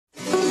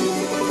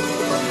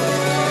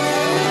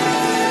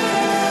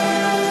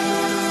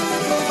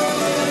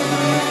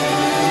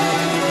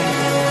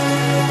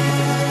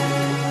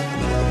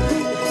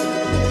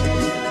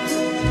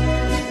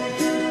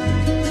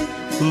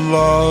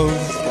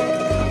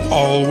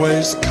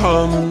always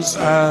comes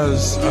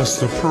as a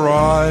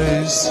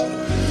surprise.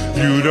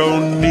 You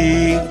don't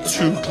need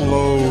to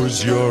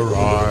close your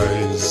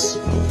eyes,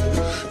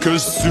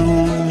 'cause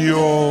soon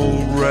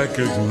you'll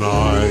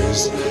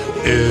recognize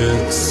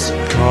its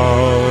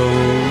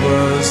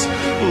colors.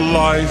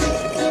 Life,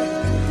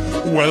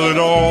 well, it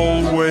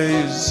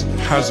always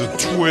has a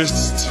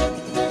twist,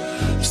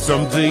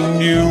 something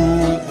new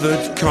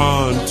that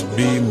can't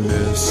be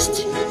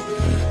missed.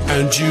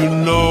 And you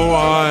know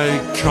I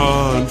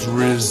can't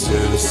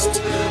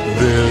resist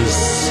this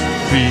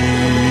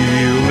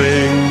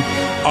feeling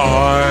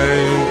I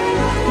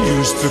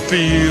used to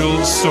feel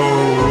so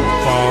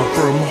far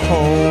from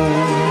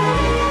home.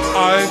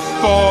 I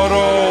thought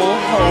all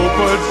hope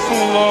had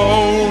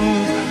flown,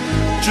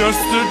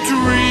 just a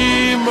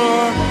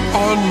dreamer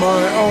on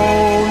my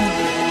own.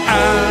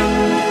 And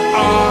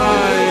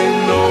I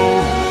know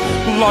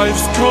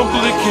life's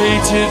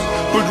complicated,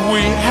 but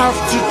we have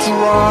to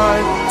try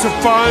to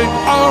find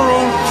our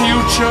own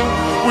future.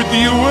 With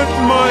you at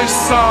my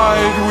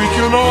side, we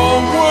can all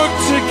work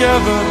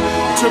together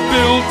to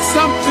build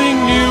something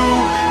new.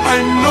 I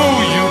know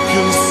you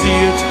can see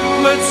it,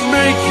 let's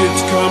make it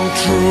come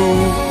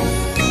true.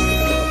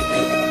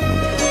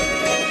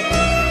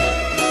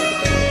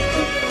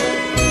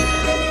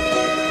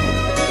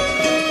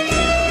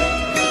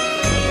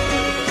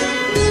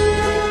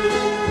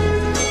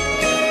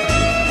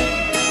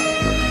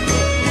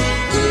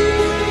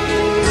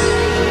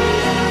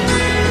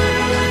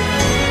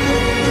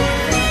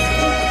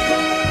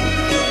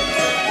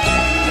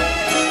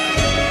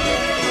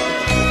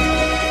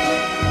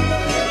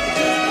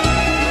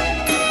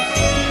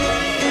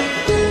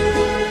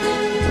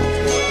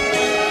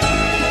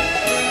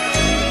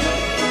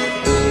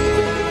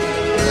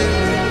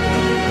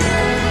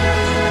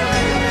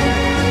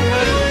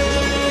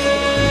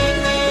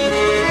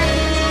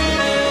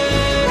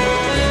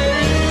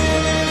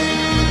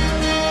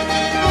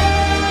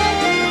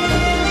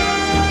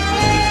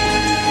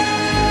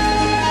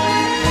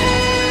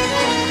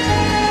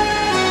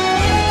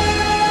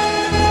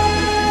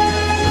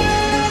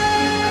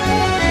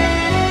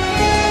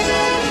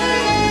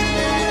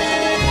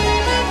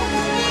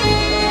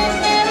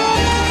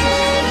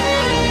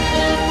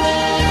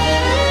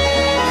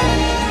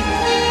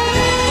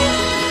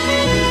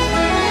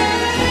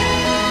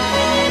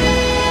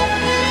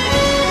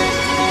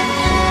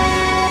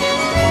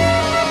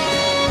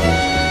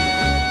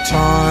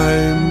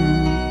 Time,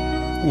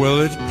 well,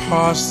 it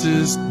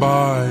passes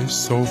by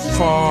so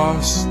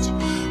fast.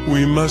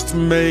 We must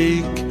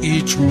make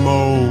each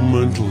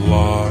moment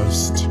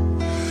last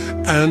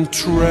and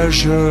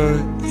treasure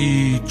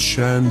each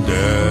and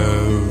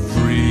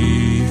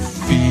every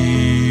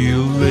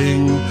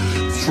feeling.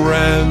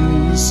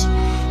 Friends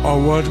are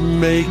what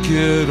make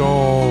it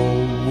all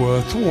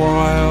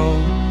worthwhile.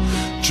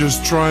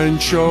 Just try and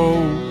show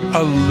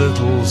a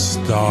little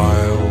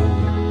style,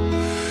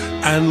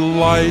 and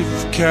life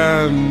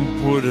can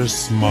put a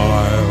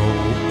smile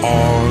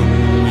on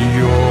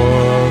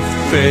your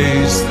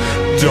face.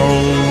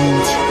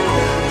 Don't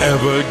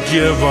ever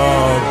give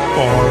up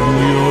on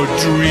your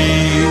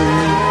dream.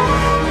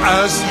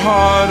 As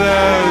hard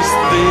as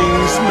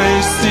things may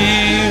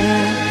seem,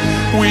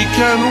 we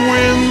can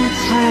win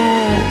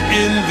through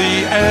in the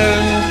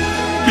end.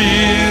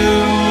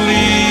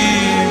 Believe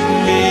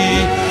me,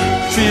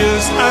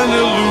 fear's an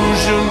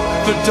illusion,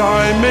 the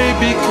die may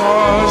be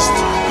cast,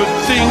 but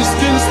things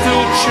can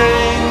still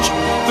change.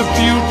 The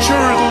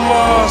future at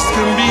last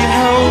can be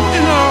held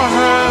in our